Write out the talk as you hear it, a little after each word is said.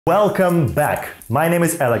Welcome back! My name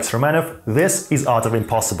is Alex Romanov, this is Art of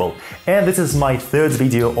Impossible, and this is my third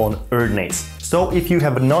video on Erdnase. So if you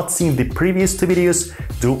have not seen the previous two videos,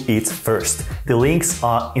 do it first. The links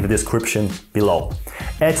are in the description below.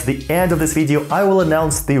 At the end of this video, I will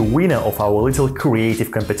announce the winner of our little creative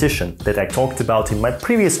competition that I talked about in my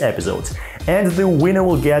previous episode, and the winner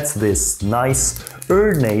will get this nice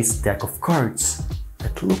Erdnase deck of cards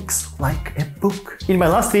that looks like a book. In my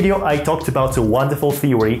last video, I talked about a wonderful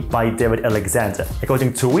theory by David Alexander,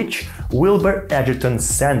 according to which Wilbur Edgerton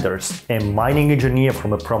Sanders, a mining engineer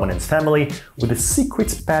from a prominent family with a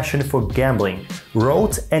secret passion for gambling,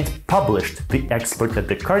 wrote and published The Expert at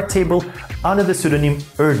the Card Table under the pseudonym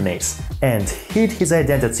Erdnase and hid his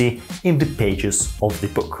identity in the pages of the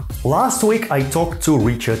book. Last week, I talked to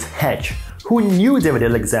Richard Hedge, who knew David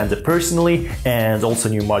Alexander personally and also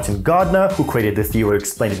knew Martin Gardner, who created the theory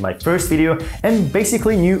explained in my first video, and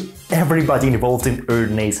basically knew everybody involved in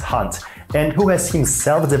Erdnase Hunt, and who has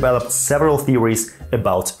himself developed several theories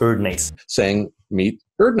about Erdnase. Saying, meet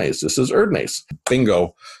Erdnase, this is Erdnase.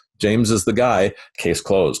 Bingo. James is the guy, case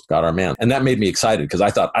closed, got our man. And that made me excited because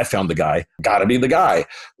I thought, I found the guy, gotta be the guy.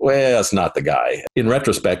 Well, it's not the guy. In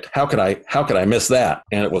retrospect, how could I miss that?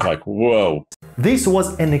 And it was like, whoa. This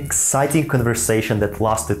was an exciting conversation that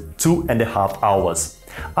lasted 2.5 hours.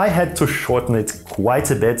 I had to shorten it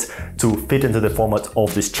quite a bit to fit into the format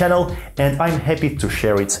of this channel, and I'm happy to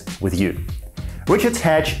share it with you. Richard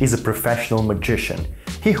Hedge is a professional magician.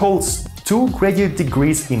 He holds 2 graduate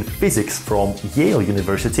degrees in physics from Yale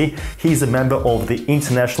University. He is a member of the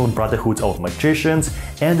International Brotherhood of Magicians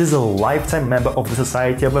and is a lifetime member of the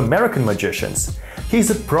Society of American Magicians. He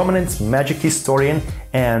is a prominent magic historian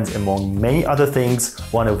and, among many other things,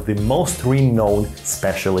 one of the most renowned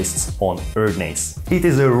specialists on Erdnase. It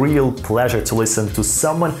is a real pleasure to listen to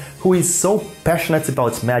someone who is so passionate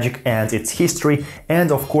about magic and its history,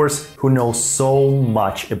 and of course, who knows so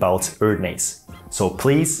much about Erdnase. So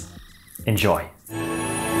please, enjoy.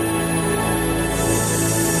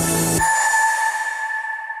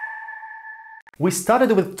 We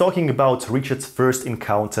started with talking about Richard's first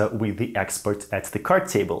encounter with the expert at the card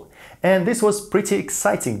table. And this was pretty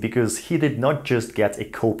exciting because he did not just get a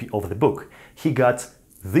copy of the book, he got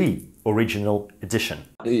the original edition.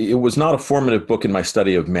 It was not a formative book in my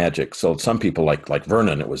study of magic. So some people like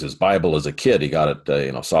Vernon, it was his Bible as a kid. He got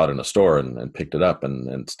it, saw it in a store and picked it up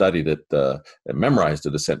and studied it and memorized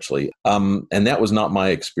it essentially. And that was not my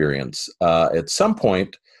experience. At some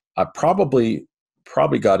point, I probably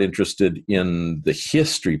got interested in the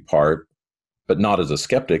history part, but not as a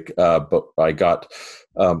skeptic. But I got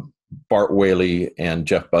Bart Whaley and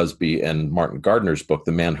Jeff Busby and Martin Gardner's book,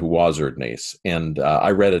 The Man Who Was Erdnase. And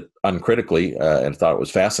I read it uncritically and thought it was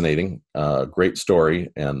fascinating, great story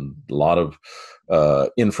and a lot of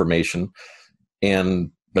information,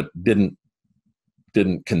 but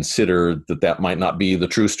didn't consider that might not be the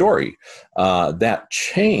true story. That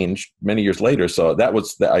changed many years later. So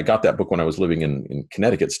I got that book when I was living in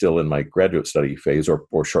Connecticut, still in my graduate study phase,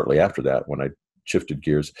 or shortly after that when I shifted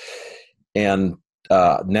gears. And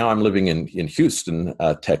now I'm living in Houston,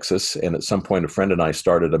 Texas, and at some point a friend and I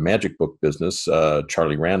started a magic book business.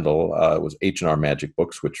 Charlie Randall, it was H&R Magic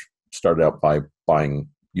Books, which started out by buying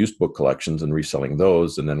used book collections and reselling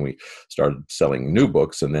those, and then we started selling new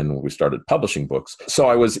books, and then we started publishing books. So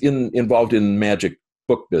I was involved in magic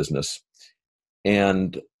book business.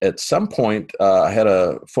 And at some point, I had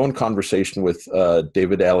a phone conversation with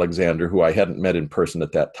David Alexander, who I hadn't met in person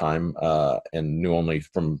at that time and knew only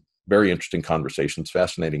from very interesting conversations,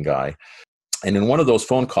 fascinating guy. And in one of those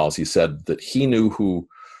phone calls, he said that he knew who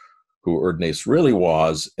Erdnase really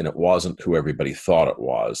was, and it wasn't who everybody thought it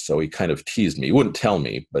was. So he kind of teased me. He wouldn't tell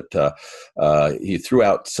me, but he threw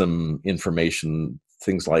out some information,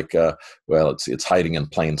 things like, well, it's hiding in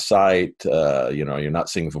plain sight. You're not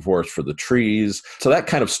seeing the forest for the trees. So that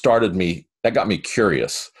kind of that got me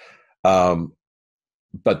curious.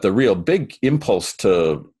 But the real big impulse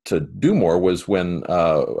to do more was when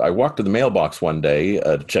I walked to the mailbox one day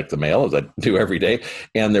to check the mail, as I do every day,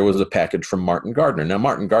 and there was a package from Martin Gardner. Now,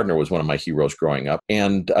 Martin Gardner was one of my heroes growing up,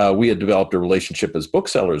 and we had developed a relationship as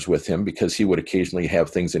booksellers with him because he would occasionally have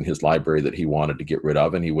things in his library that he wanted to get rid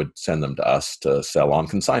of, and he would send them to us to sell on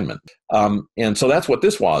consignment. And so that's what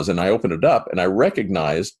this was, and I opened it up, and I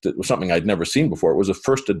recognized it was something I'd never seen before. It was a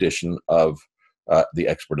first edition of The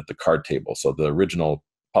Expert at the Card Table, so the original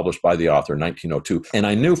published by the author in 1902. And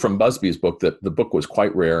I knew from Busby's book that the book was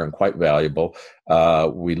quite rare and quite valuable.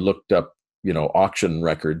 We looked up, auction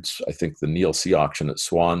records. I think the Neil C. auction at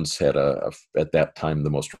Swans had at that time, the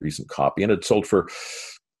most recent copy, and it sold for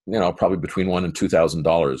probably between $1,000 and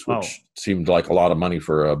 $2,000, which seemed like a lot of money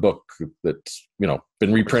for a book that's,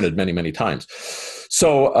 been reprinted many, many times.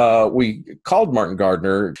 So we called Martin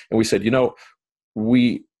Gardner and we said,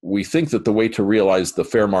 we think that the way to realize the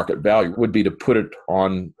fair market value would be to put it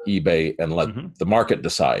on eBay and let the market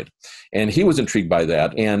decide. And he was intrigued by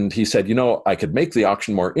that. And he said, I could make the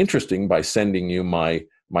auction more interesting by sending you my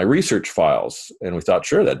research files. And we thought,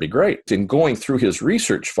 sure, that'd be great. In going through his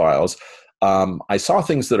research files, I saw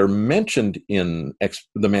things that are mentioned in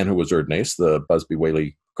The Man Who Was Erdnase, the Busby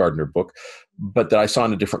Whaley Gardner book, but that I saw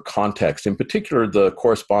in a different context, in particular, the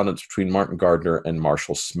correspondence between Martin Gardner and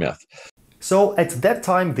Marshall Smith. So at that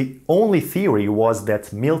time, the only theory was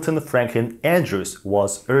that Milton Franklin Andrews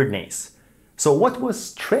was Erdnase. So what was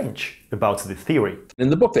strange about the theory? In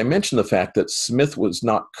the book, they mentioned the fact that Smith was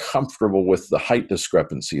not comfortable with the height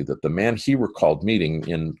discrepancy, that the man he recalled meeting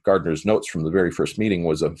in Gardner's notes from the very first meeting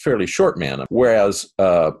was a fairly short man, whereas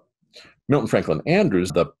Milton Franklin Andrews,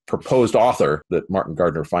 the proposed author that Martin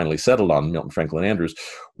Gardner finally settled on, Milton Franklin Andrews,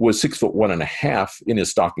 was 6'1.5" in his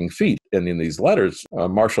stocking feet. And in these letters,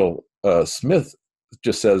 Marshall Smith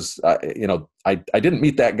just says, I didn't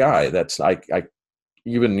meet that guy.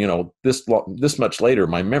 Even this much later,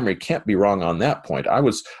 my memory can't be wrong on that point. I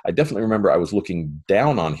definitely remember I was looking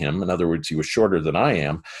down on him. In other words, he was shorter than I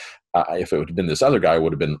am. If it would have been this other guy, I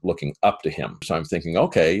would have been looking up to him. So I'm thinking,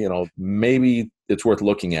 okay, maybe it's worth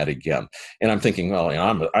looking at again. And I'm thinking, well,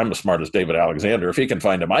 I'm as smart as David Alexander. If he can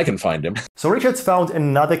find him, I can find him. So Richards found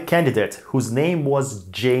another candidate whose name was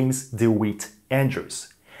James DeWitt Andrews.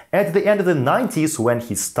 At the end of the 90s, when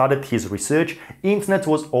he started his research, internet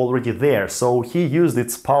was already there, so he used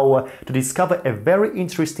its power to discover a very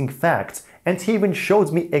interesting fact, and he even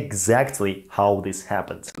showed me exactly how this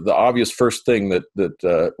happened. The obvious first thing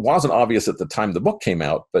that wasn't obvious at the time the book came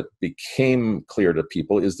out, but became clear to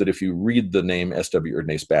people, is that if you read the name S.W.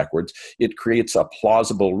 Erdnase backwards, it creates a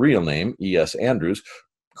plausible real name, E.S. Andrews.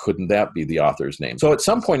 Couldn't that be the author's name? So at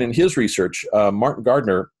some point in his research, Martin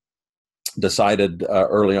Gardner decided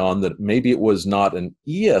early on that maybe it was not an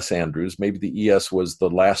E.S. Andrews, maybe the E.S. was the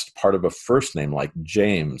last part of a first name, like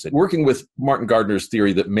James. Working with Martin Gardner's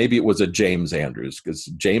theory that maybe it was a James Andrews, because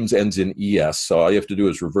James ends in E.S., so all you have to do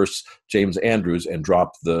is reverse James Andrews and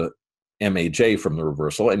drop the M-A-J from the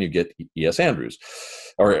reversal, and you get E.S. Andrews,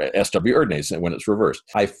 or S.W. Erdnase when it's reversed.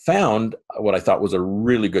 I found what I thought was a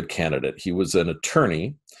really good candidate. He was an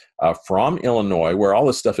attorney from Illinois, where all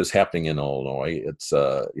this stuff is happening in Illinois. It's,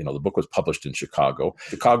 the book was published in Chicago.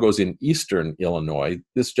 Chicago's in eastern Illinois.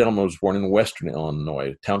 This gentleman was born in western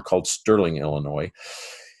Illinois, a town called Sterling, Illinois.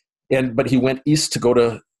 But he went east to go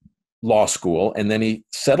to law school, and then he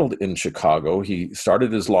settled in Chicago. He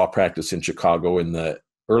started his law practice in Chicago in the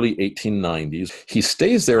early 1890s. He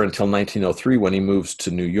stays there until 1903 when he moves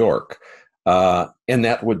to New York. And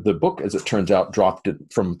the book, as it turns out, dropped it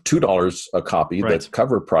from $2 a copy, right, the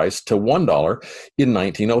cover price, to $1 in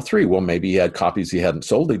 1903. Well, maybe he had copies he hadn't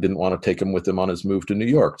sold. He didn't want to take them with him on his move to New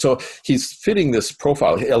York. So he's fitting this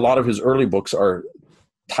profile. A lot of his early books are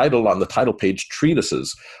titled on the title page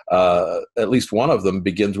treatises. At least one of them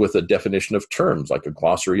begins with a definition of terms, like a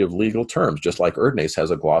glossary of legal terms, just like Erdnase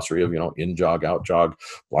has a glossary of, in jog, out jog,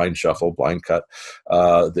 blind shuffle, blind cut,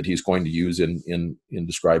 that he's going to use in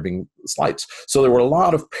describing sleights. So there were a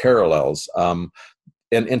lot of parallels.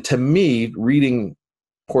 And to me, reading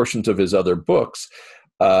portions of his other books,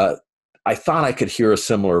 I thought I could hear a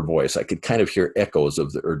similar voice. I could kind of hear echoes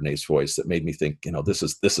of the Erdnase voice that made me think, this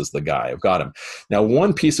is the guy. I've got him. Now,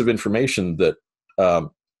 one piece of information that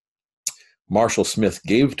Marshall Smith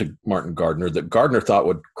gave to Martin Gardner that Gardner thought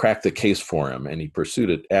would crack the case for him, and he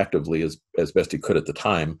pursued it actively as best he could at the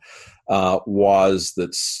time, was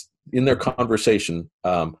that in their conversation,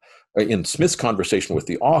 in Smith's conversation with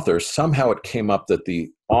the author, somehow it came up that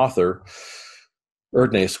the author,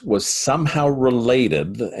 Erdnase, was somehow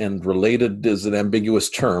related, and related is an ambiguous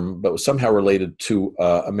term, but was somehow related to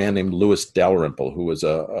a man named Louis Dalrymple, who was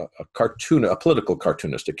a political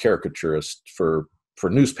cartoonist, a caricaturist for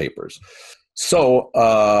newspapers. So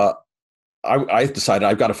I decided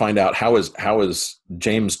I've got to find out how is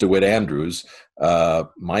James DeWitt Andrews,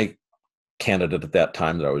 my candidate at that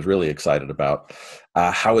time that I was really excited about,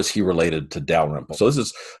 how is he related to Dalrymple? So this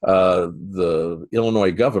is the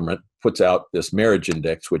Illinois government puts out this marriage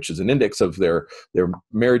index, which is an index of their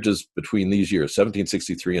marriages between these years,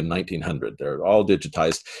 1763 and 1900. They're all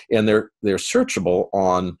digitized, and they're searchable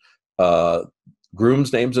on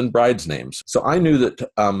grooms' names and brides' names. So I knew that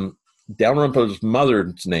Dalrymple's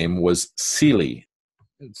mother's name was Seeley.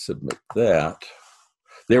 Let's submit that.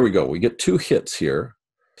 There we go. We get two hits here.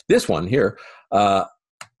 This one here,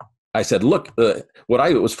 I said, look, what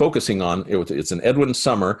I was focusing on, it's an Edwin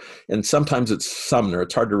Sumner, and sometimes it's Sumner.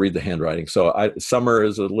 It's hard to read the handwriting. So Sumner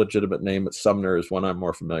is a legitimate name, but Sumner is one I'm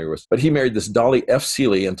more familiar with. But he married this Dolly F.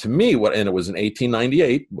 Seeley, and to me, and it was in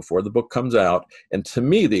 1898, before the book comes out, and to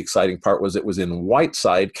me, the exciting part was it was in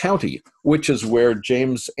Whiteside County, which is where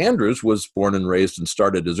James Andrews was born and raised and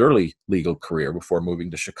started his early legal career before moving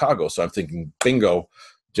to Chicago. So I'm thinking, bingo,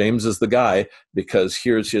 James is the guy, because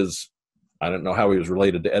here's his, I don't know how he was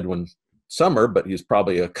related to Edwin Sumner, but he's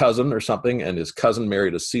probably a cousin or something, and his cousin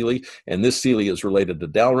married a Seeley, and this Seeley is related to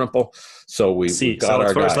Dalrymple. So we got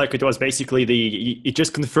our guy. Like it was basically it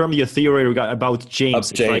just confirmed your theory about James.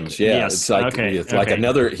 Of James, yes. It's like like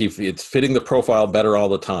another. It's fitting the profile better all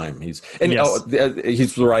the time. He's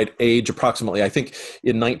the right age, approximately. I think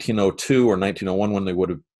in 1902 or 1901 when they would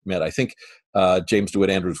have met. I think James DeWitt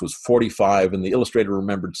Andrews was 45, and the illustrator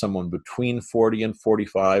remembered someone between 40 and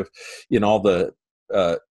 45. In all the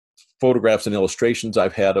photographs and illustrations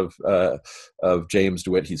I've had of James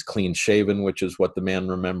DeWitt, he's clean shaven, which is what the man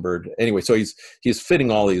remembered. Anyway, so he's fitting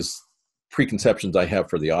all these preconceptions I have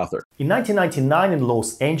for the author. In 1999 in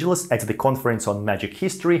Los Angeles at the Conference on Magic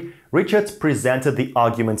History, Richard presented the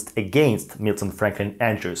arguments against Milton Franklin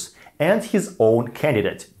Andrews and his own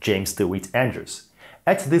candidate, James DeWitt Andrews.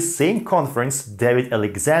 At this same conference, David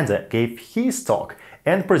Alexander gave his talk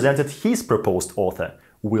and presented his proposed author,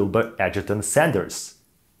 Wilbur Edgerton Sanders.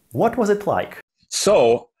 What was it like?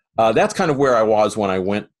 So that's kind of where I was when I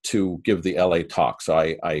went to give the LA talk.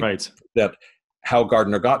 So that how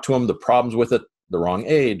Gardner got to him, the problems with it, the wrong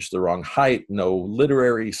age, the wrong height, no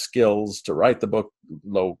literary skills to write the book,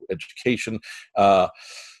 low education.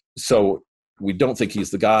 So we don't think he's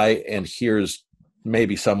the guy. And here's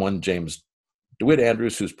maybe someone, James DeWitt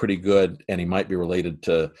Andrews, who's pretty good, and he might be related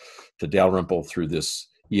to Dalrymple through this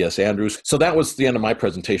E.S. Andrews. So that was the end of my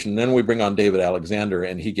presentation. And then we bring on David Alexander,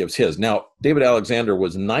 and he gives his. Now, David Alexander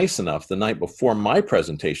was nice enough the night before my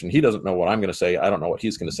presentation. He doesn't know what I'm going to say. I don't know what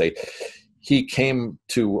he's going to say. He came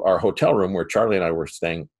to our hotel room where Charlie and I were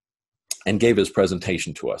staying and gave his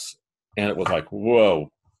presentation to us. And it was like, whoa.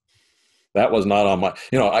 That was not on my,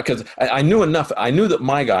 because I knew enough. I knew that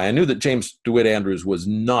my guy, I knew that James DeWitt Andrews was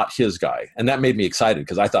not his guy. And that made me excited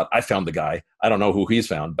because I thought I found the guy. I don't know who he's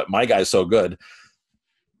found, but my guy's so good.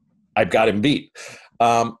 I've got him beat.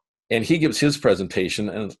 And he gives his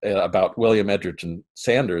presentation about William Edgerton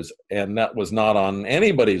Sanders. And that was not on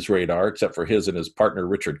anybody's radar except for his and his partner,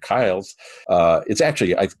 Richard Kyle's. It's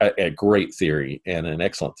actually a great theory and an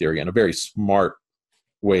excellent theory and a very smart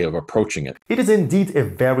way of approaching it. It is indeed a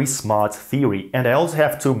very smart theory, and I also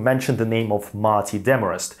have to mention the name of Marty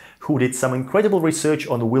Demarest, who did some incredible research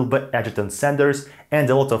on Wilbur Edgerton Sanders, and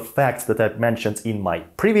a lot of facts that I've mentioned in my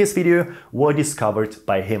previous video were discovered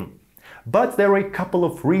by him. But there are a couple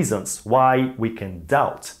of reasons why we can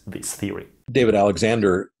doubt this theory. David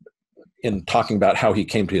Alexander, in talking about how he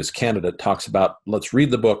came to his candidate, talks about, let's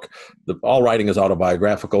read the book. All writing is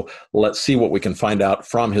autobiographical. Let's see what we can find out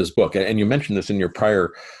from his book. And you mentioned this in your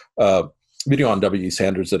prior video on W.E.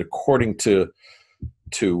 Sanders, that according to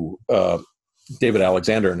David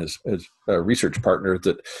Alexander and his research partner,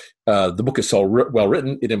 that the book is so well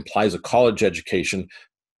written, it implies a college education.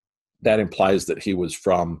 That implies that he was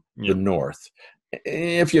from the North.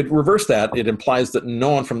 If you reverse that, it implies that no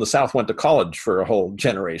one from the South went to college for a whole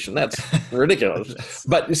generation. That's ridiculous.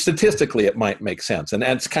 But statistically, it might make sense. And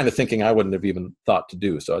that's kind of thinking I wouldn't have even thought to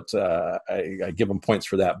do. So it's I give him points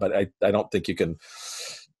for that. But I don't think you can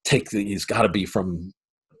take he's got to be from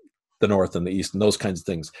the North and the East and those kinds of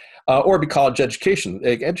things. Or be college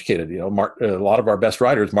educated. A lot of our best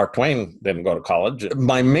writers, Mark Twain, didn't go to college.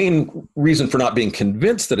 My main reason for not being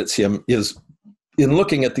convinced that it's him is, in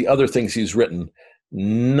looking at the other things he's written,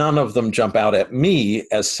 none of them jump out at me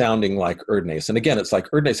as sounding like Erdnase. And again, it's like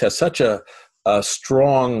Erdnase has such a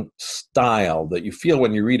strong style that you feel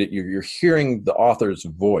when you read it, you're hearing the author's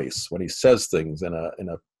voice when he says things in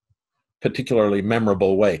a particularly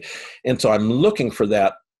memorable way. And so I'm looking for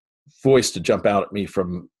that voice to jump out at me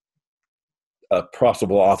from a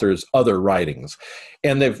possible author's other writings.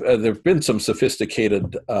 And there've been some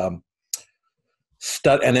sophisticated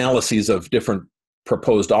analyses of different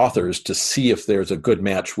proposed authors to see if there's a good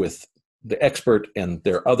match with the expert and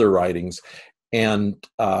their other writings, and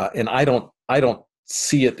I don't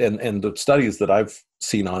see it, and the studies that I've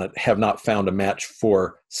seen on it have not found a match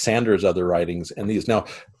for Sanders' other writings and these. Now,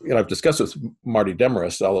 I've discussed with Marty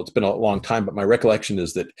Demarest, although it's been a long time, but my recollection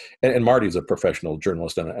is that, and Marty's a professional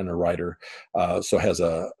journalist and a writer, so has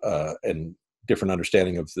a different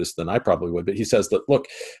understanding of this than I probably would. But he says that, look,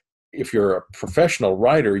 if you're a professional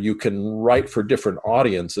writer, you can write for different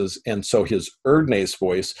audiences. And so his Erdnase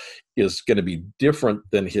voice is going to be different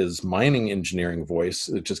than his mining engineering voice.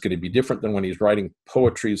 It's just going to be different than when he's writing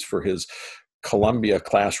poetries for his Columbia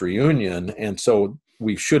class reunion. And so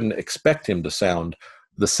we shouldn't expect him to sound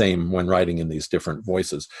the same when writing in these different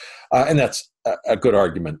voices. And that's a good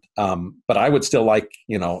argument. But I would still like,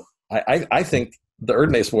 I think the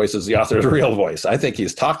Erdnase voice is the author's real voice. I think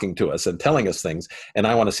he's talking to us and telling us things, and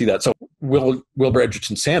I want to see that. So Wilbur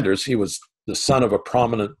Edgerton Sanders, he was the son of a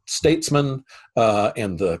prominent statesman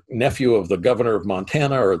and the nephew of the governor of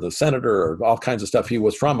Montana or the senator or all kinds of stuff. He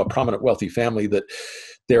was from a prominent, wealthy family that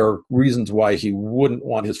there are reasons why he wouldn't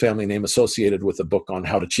want his family name associated with a book on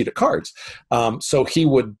how to cheat at cards. So he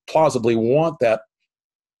would plausibly want that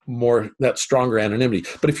stronger anonymity.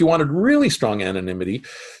 But if you wanted really strong anonymity,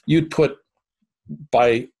 you'd put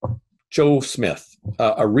by Joe Smith,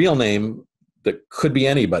 a real name that could be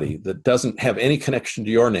anybody, that doesn't have any connection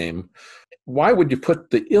to your name. Why would you put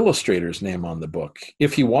the illustrator's name on the book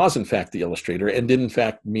if he was in fact the illustrator and did in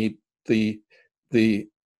fact meet the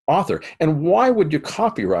author? And why would you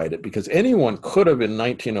copyright it? Because anyone could have in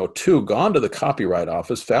 1902 gone to the copyright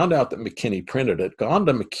office, found out that McKinney printed it, gone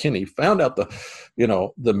to McKinney, found out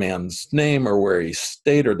the man's name or where he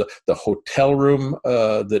stayed or the hotel room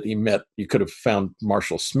that he met. You could have found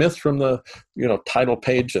Marshall Smith from the title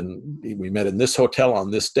page, and we met in this hotel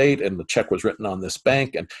on this date, and the check was written on this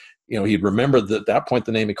bank, and he'd remembered at that point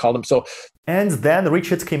the name he called him. So, and then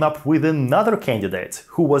Richard came up with another candidate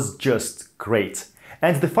who was just great.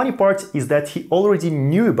 And the funny part is that he already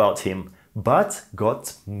knew about him, but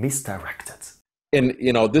got misdirected. And,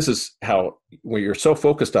 this is how, when you're so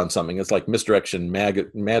focused on something, it's like misdirection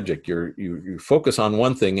magic. You focus on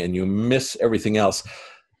one thing and you miss everything else.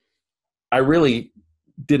 I really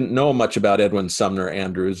didn't know much about Edwin Sumner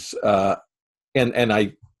Andrews, and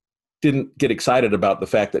I didn't get excited about the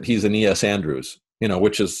fact that he's an E.S. Andrews,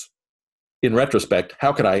 which is, in retrospect,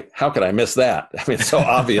 how could I miss that? I mean, it's so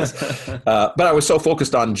obvious. But I was so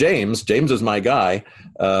focused on James. James is my guy.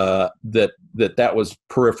 That was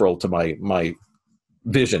peripheral to my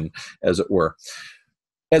vision, as it were.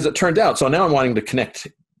 As it turned out, so now I'm wanting to connect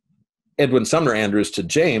Edwin Sumner Andrews to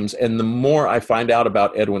James, and the more I find out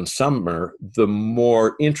about Edwin Sumner, the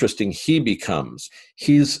more interesting he becomes.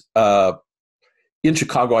 He's in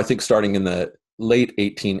Chicago, I think, starting in the late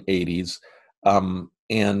 1880s.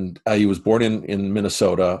 And he was born in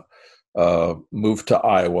Minnesota, moved to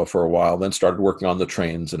Iowa for a while, then started working on the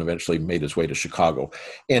trains and eventually made his way to Chicago.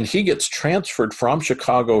 And he gets transferred from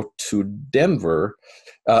Chicago to Denver.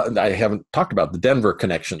 I haven't talked about the Denver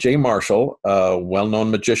connection. Jay Marshall, a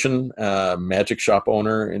well-known magician, magic shop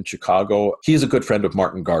owner in Chicago. He's a good friend of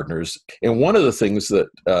Martin Gardner's. And one of the things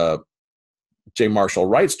that Jay Marshall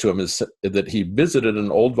writes to him is that he visited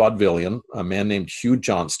an old vaudevillian, a man named Hugh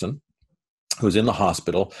Johnston, who's in the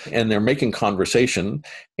hospital, and they're making conversation.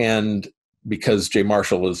 And because Jay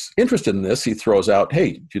Marshall is interested in this, he throws out,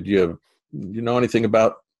 "Hey, did you know anything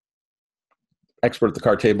about Expert at the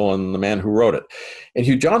Card Table and the man who wrote it?" And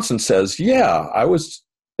Hugh Johnston says, "Yeah, I was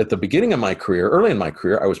at the beginning of my career, early in my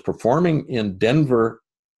career, I was performing in Denver,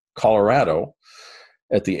 Colorado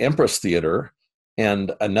at the Empress Theater,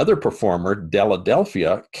 and another performer,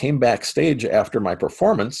 Deladelphia, came backstage after my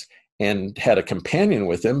performance and had a companion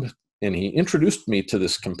with him. And he introduced me to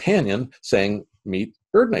this companion saying, 'Meet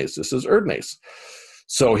Erdnase. This is Erdnase.'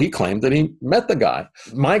 So he claimed that he met the guy.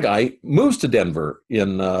 My guy moves to Denver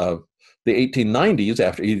in the 1890s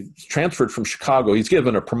after he's transferred from Chicago. He's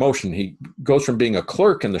given a promotion. He goes from being a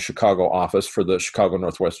clerk in the Chicago office for the Chicago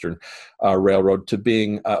Northwestern Railroad to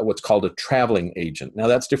being what's called a traveling agent. Now,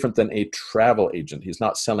 that's different than a travel agent. He's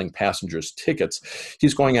not selling passengers tickets.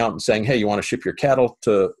 He's going out and saying, 'Hey, you want to ship your cattle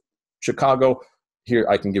to Chicago? Here,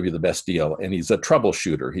 I can give you the best deal.' And he's a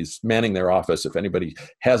troubleshooter. He's manning their office. If anybody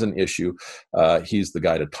has an issue, he's the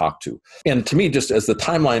guy to talk to. And to me, just as the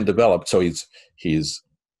timeline developed, so he's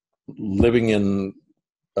living in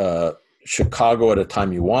Chicago at a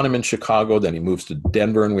time you want him in Chicago. Then he moves to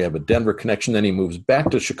Denver, and we have a Denver connection. Then he moves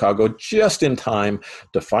back to Chicago just in time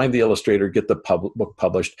to find the illustrator, get the book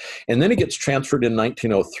published. And then he gets transferred in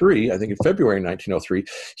 1903, I think in February 1903.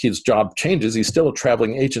 His job changes. He's still a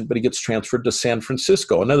traveling agent, but he gets transferred to San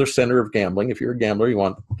Francisco, another center of gambling. If you're a gambler, you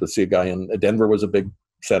want to see a guy in Denver was a big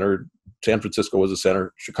center. San Francisco was a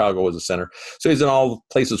center. Chicago was a center. So he's in all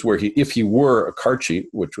places where if he were a card cheat,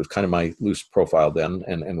 which was kind of my loose profile then,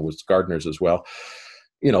 and was Gardner's as well,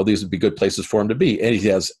 these would be good places for him to be. And he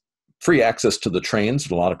has free access to the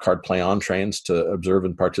trains, a lot of card play on trains to observe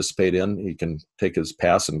and participate in. He can take his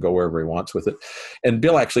pass and go wherever he wants with it. And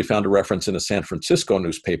Bill actually found a reference in a San Francisco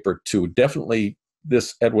newspaper to definitely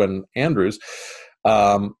this Edwin Andrews,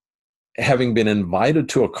 having been invited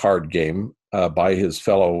to a card game by his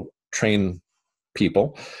fellow train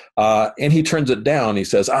people, and he turns it down. He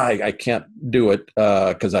says, I can't do it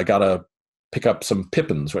because I got to pick up some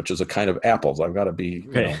pippins, which is a kind of apples. I've got to be,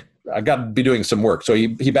 I got to be doing some work. So he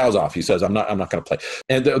bows off. He says, I'm not going to play.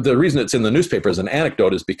 And the reason it's in the newspaper as an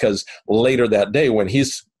anecdote is because later that day, when he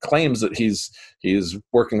claims that he's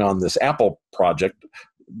working on this apple project,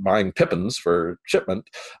 buying pippins for shipment,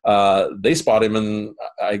 they spot him in,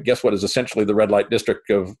 I guess, what is essentially the red light district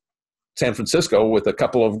of San Francisco with a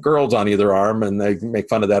couple of girls on either arm, and they make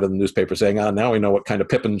fun of that in the newspaper, saying, now we know what kind of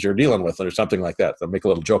pippins you're dealing with, or something like that. They'll make a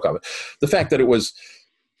little joke of it. The fact that it was,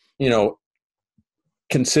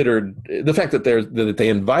 considered, the fact that they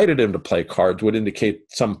invited him to play cards would indicate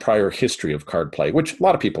some prior history of card play, which a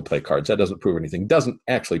lot of people play cards. That doesn't prove anything. Doesn't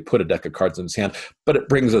actually put a deck of cards in his hand, but it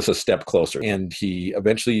brings us a step closer. And he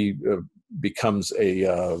eventually becomes he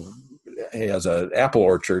has an apple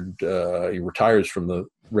orchard. He retires from the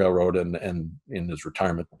railroad and in his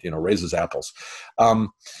retirement, raises apples.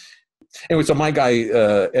 Anyway, so my guy,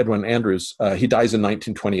 Edwin Andrews, he dies in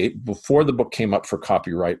 1928 before the book came up for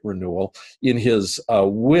copyright renewal. In his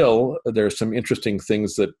will, there's some interesting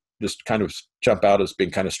things that just kind of jump out as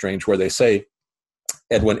being kind of strange, where they say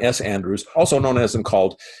Edwin S. Andrews, also known as and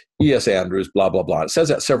called E.S. Andrews, blah, blah, blah. It says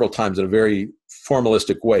that several times in a very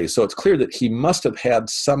formalistic way. So it's clear that he must have had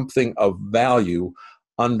something of value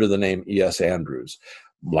under the name E.S. Andrews,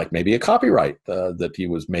 like maybe a copyright, that he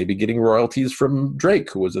was maybe getting royalties from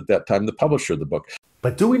Drake, who was at that time the publisher of the book.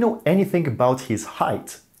 But do we know anything about his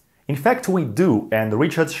height? In fact, we do, and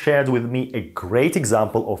Richard shared with me a great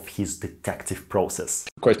example of his detective process.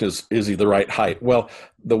 The question is he the right height? Well,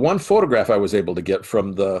 the one photograph I was able to get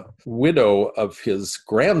from the widow of his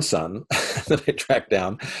grandson that I tracked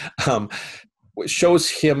down shows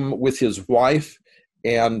him with his wife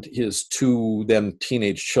and his two then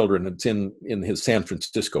teenage children. It's in his San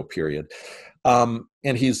Francisco period. And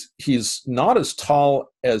he's not as tall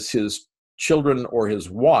as his children or his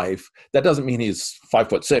wife. That doesn't mean he's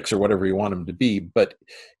 5'6" or whatever you want him to be, but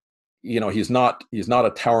he's not a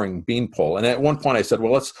towering beanpole. And at one point I said,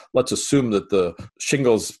 well, let's assume that the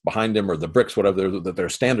shingles behind him or the bricks, whatever, that they're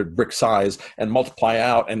standard brick size, and multiply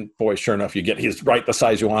out. And boy, sure enough, he's right the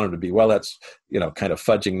size you want him to be. Well, that's, kind of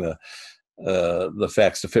fudging the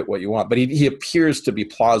facts to fit what you want, but he appears to be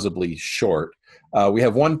plausibly short. We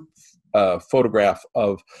have one photograph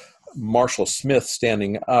of Marshall Smith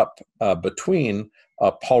standing up between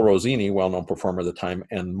Paul Rossini, well-known performer at the time,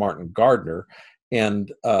 and Martin Gardner.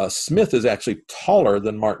 And Smith is actually taller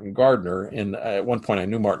than Martin Gardner. And at one point I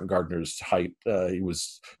knew Martin Gardner's height. He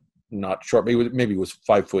was not short, but maybe he was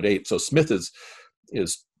 5'8". So Smith is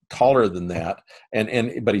taller than that.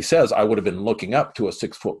 But he says, I would have been looking up to a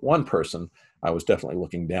 6'1" person. I was definitely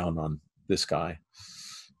looking down on this guy.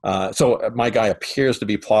 So my guy appears to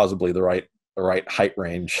be plausibly the right height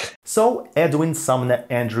range. So Edwin Sumner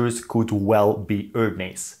Andrews could well be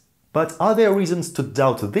Erdnase. But are there reasons to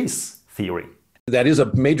doubt this theory? That is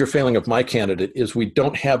a major failing of my candidate, is we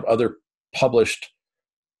don't have other published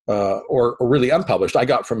or really unpublished. I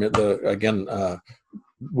got from the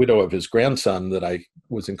widow of his grandson that I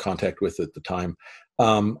was in contact with at the time,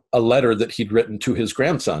 a letter that he'd written to his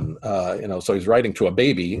grandson. So he's writing to a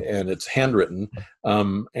baby, and it's handwritten,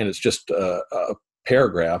 and it's just a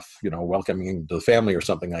paragraph, welcoming him to the family or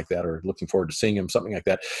something like that, or looking forward to seeing him, something like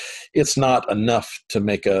that. It's not enough to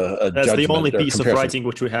make a That's judgment. The only piece comparison. of writing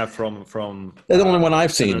which we have from the only one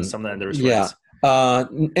I've seen. Yeah.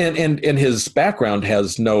 And his background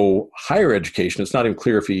has no higher education. It's not even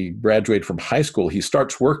clear if he graduated from high school. He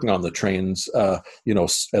starts working on the trains,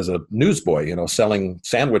 as a newsboy, selling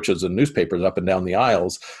sandwiches and newspapers up and down the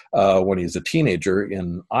aisles when he's a teenager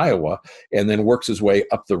in Iowa, and then works his way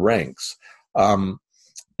up the ranks.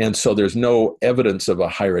 And so there's no evidence of a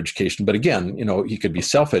higher education. But again, he could be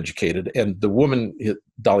self-educated. And the woman,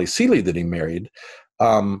 Dolly Seeley, that he married,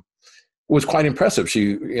 was quite impressive.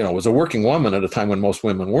 She, was a working woman at a time when most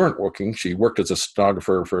women weren't working. She worked as a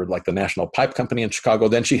stenographer for like the National Pipe Company in Chicago.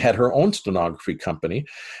 Then she had her own stenography company.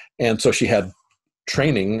 And so she had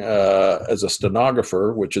training as a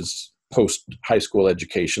stenographer, which is post-high school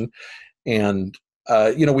education. And,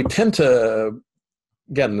 we tend to,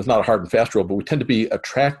 again, it's not a hard and fast rule, but we tend to be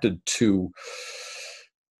attracted to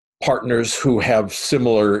partners who have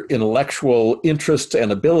similar intellectual interests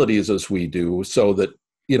and abilities as we do, so that,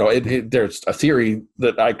 there's a theory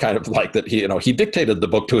that I kind of like, that he dictated the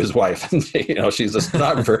book to his wife. She's a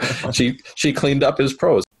stenographer. She cleaned up his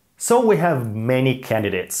prose. So we have many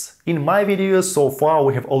candidates. In my videos so far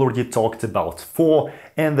we have already talked about 4,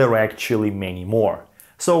 and there are actually many more.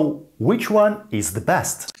 So which one is the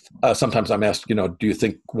best? Sometimes I'm asked, do you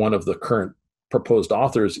think one of the current proposed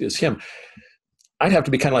authors is him? I'd have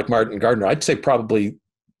to be kind of like Martin Gardner. I'd say probably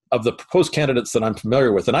of the proposed candidates that I'm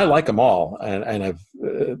familiar with, and I like them all, and I've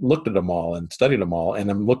looked at them all and studied them all,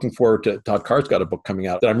 and I'm looking forward to Todd Carr's got a book coming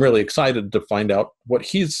out that I'm really excited to find out what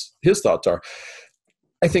his thoughts are.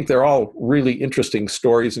 I think they're all really interesting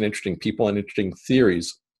stories and interesting people and interesting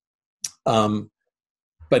theories.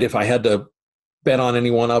 But if I had to bet on any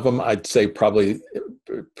one of them, I'd say probably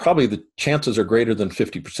the chances are greater than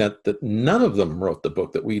 50% that none of them wrote the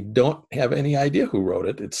book, that we don't have any idea who wrote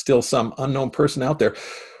it. It's still some unknown person out there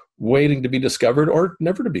waiting to be discovered or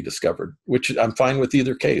never to be discovered, which I'm fine with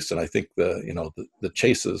either case. And I think the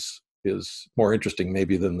chase is more interesting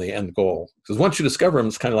maybe than the end goal. Because once you discover them,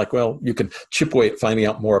 it's kind of like, well, you can chip away at finding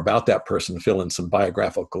out more about that person, fill in some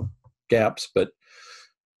biographical gaps, but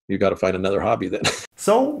you got to find another hobby then.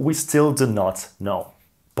 So we still do not know.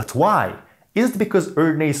 But why? Is it because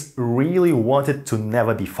Erdnase really wanted to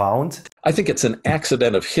never be found? I think it's an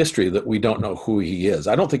accident of history that we don't know who he is.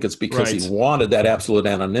 I don't think it's because he wanted that absolute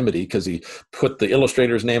anonymity, because he put the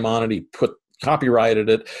illustrator's name on it, he copyrighted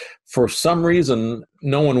it. For some reason,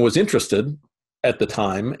 no one was interested at the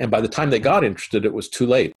time, and by the time they got interested, it was too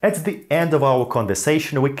late. At the end of our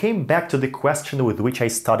conversation, we came back to the question with which I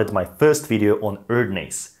started my first video on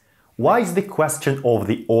Erdnase. Why is the question of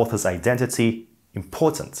the author's identity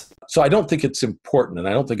important? So I don't think it's important, and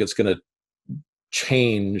I don't think it's going to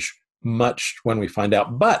change much when we find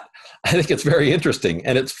out, but I think it's very interesting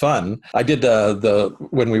and it's fun. I did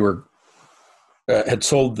when we were had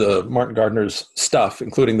sold the Martin Gardner's stuff,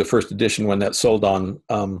 including the first edition when that sold on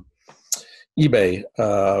eBay,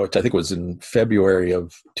 which I think was in February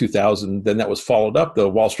of 2000. Then that was followed up. The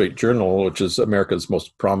Wall Street Journal, which is America's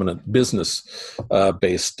most prominent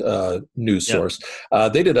business-based news source,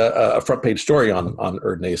 they did a front-page story on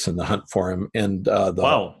Erdnase and the hunt for him. And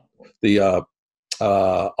the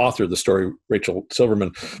author of the story, Rachel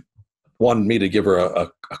Silverman, wanted me to give her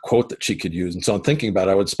a quote that she could use. And so I'm thinking about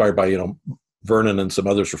it. I was inspired by, Vernon and some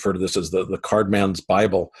others refer to this as the Cardman's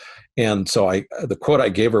Bible. And so the quote I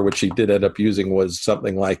gave her, which she did end up using, was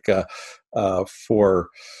something like, for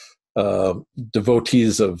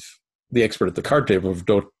devotees of the expert at the card table,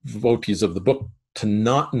 devotees of the book, to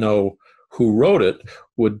not know who wrote it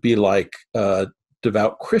would be like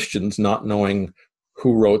devout Christians not knowing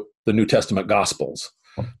who wrote the New Testament Gospels.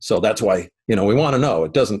 So that's why, we want to know.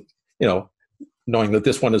 It doesn't, knowing that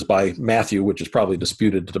this one is by Matthew, which is probably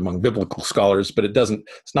disputed among biblical scholars, but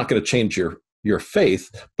it's not going to change your faith,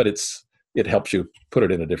 but it helps you put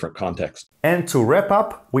it in a different context. And to wrap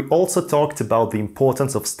up, we also talked about the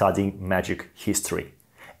importance of studying magic history.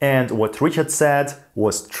 And what Richard said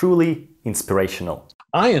was truly inspirational.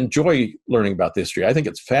 I enjoy learning about the history. I think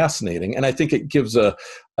it's fascinating, and I think it gives a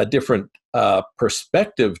different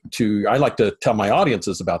perspective to. I like to tell my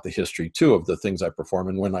audiences about the history too of the things I perform.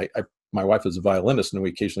 And when my wife is a violinist, and we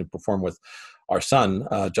occasionally perform with our son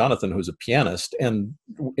Jonathan, who's a pianist, and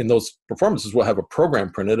in those performances we'll have a program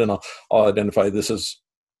printed, and I'll identify this as,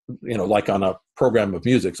 like on a program of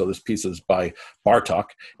music. So this piece is by Bartók,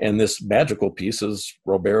 and this magical piece is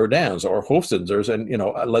Robert Erdnase or Hofzinser's, and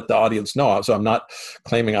I let the audience know. So I'm not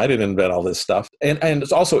claiming I didn't invent all this stuff. And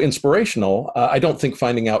it's also inspirational. I don't think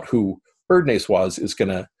finding out who Erdnase was is going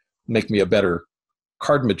to make me a better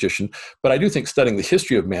card magician, but I do think studying the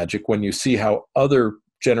history of magic, when you see how other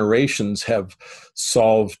generations have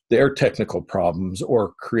solved their technical problems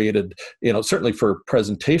or created, certainly for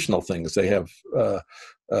presentational things, they have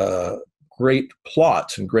great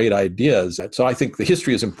plots and great ideas. So I think the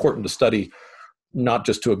history is important to study, not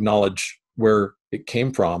just to acknowledge where it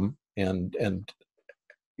came from and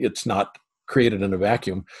it's not created in a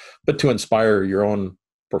vacuum, but to inspire your own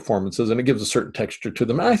performances, and it gives a certain texture to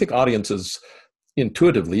them. And I think audiences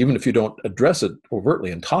intuitively, even if you don't address it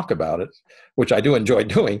overtly and talk about it, which I do enjoy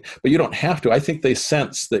doing, but you don't have to. I think they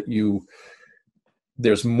sense that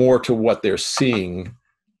there's more to what they're seeing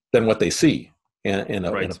than what they see in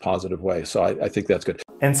a positive way. So I think that's good.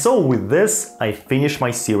 And so with this, I finish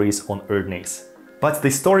my series on Erdnase. But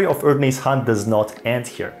the story of Erdnase Hunt does not end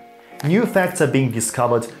here. New facts are being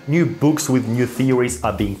discovered, new books with new theories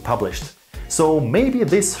are being published. So maybe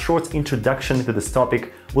this short introduction to this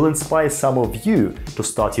topic will inspire some of you to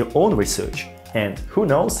start your own research. And who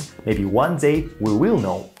knows, maybe one day we will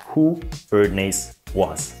know who Erdnase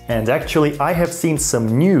was. And actually, I have seen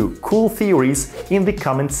some new cool theories in the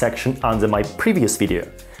comment section under my previous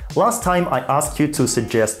video. Last time I asked you to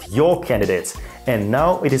suggest your candidates, and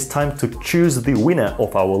now it is time to choose the winner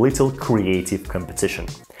of our little creative competition.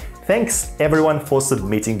 Thanks everyone for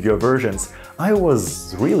submitting your versions. I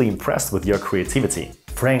was really impressed with your creativity.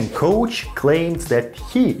 Frank Koch claimed that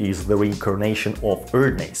he is the reincarnation of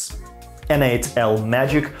Erdnase. Innate L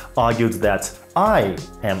Magic argued that I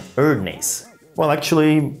am Erdnase. Well,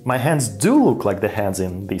 actually, my hands do look like the hands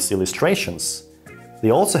in these illustrations.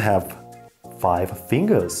 They also have 5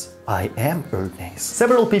 fingers. I am Erdnase.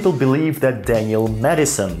 Several people believe that Daniel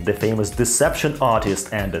Madison, the famous deception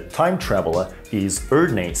artist and a time traveler, is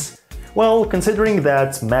Erdnase. Well, considering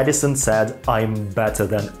that Madison said, "I'm better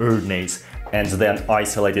than Erdnase," and then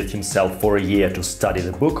isolated himself for a year to study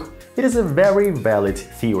the book, it is a very valid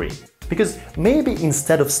theory. Because maybe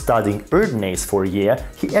instead of studying Erdnase for a year,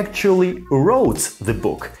 he actually wrote the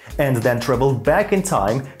book and then traveled back in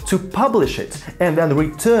time to publish it, and then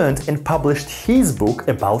returned and published his book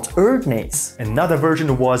about Erdnase. Another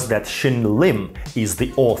version was that Shin Lim is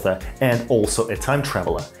the author and also a time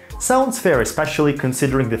traveler. Sounds fair, especially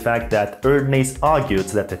considering the fact that Erdnase argued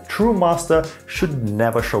that a true master should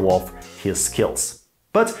never show off his skills.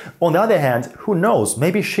 But on the other hand, who knows,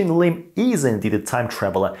 maybe Shin Lim is indeed a time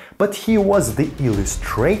traveler, but he was the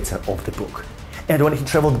illustrator of the book. And when he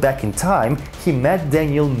traveled back in time, he met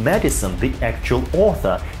Daniel Madison, the actual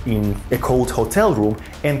author, in a cold hotel room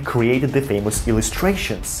and created the famous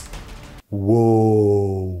illustrations.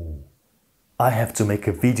 Whoa! I have to make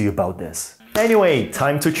a video about this. Anyway,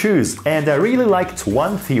 time to choose, and I really liked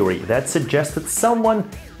one theory that suggested someone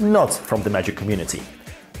not from the magic community.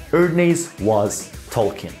 Erdnase was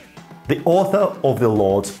Tolkien, the author of The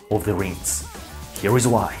Lord of the Rings. Here is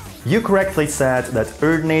why. You correctly said that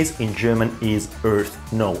Erdnase in German is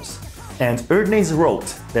Erdnase, and Erdnase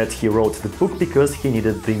wrote that he wrote the book because he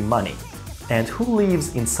needed the money. And who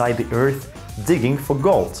lives inside the earth digging for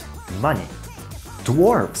gold? Money.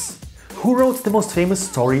 Dwarves. Who wrote the most famous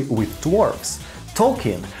story with dwarves?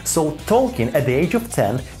 Tolkien. So Tolkien, at the age of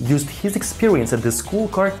 10, used his experience at the school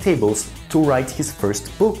card tables to write his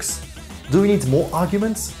first books. Do we need more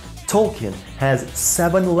arguments? Tolkien has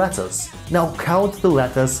 7 letters. Now count the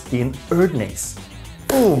letters in Erdnase.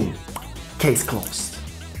 Boom! Case closed.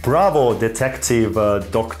 Bravo, Detective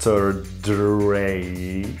Dr.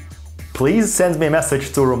 Dre. Please send me a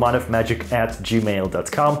message to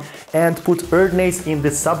romanovmagic@gmail.com and put Erdnase in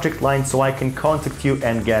the subject line so I can contact you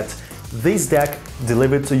and get this deck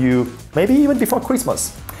delivered to you, maybe even before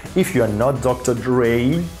Christmas. If you are not Dr.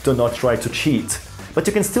 Dre, do not try to cheat. But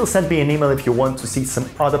you can still send me an email if you want to see some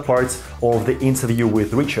other parts of the interview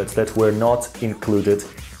with Richard that were not included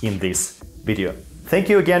in this video. Thank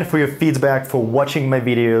you again for your feedback, for watching my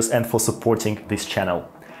videos and for supporting this channel.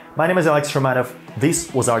 My name is Alex Romanov, this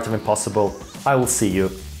was Art of Impossible, I will see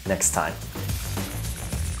you next time.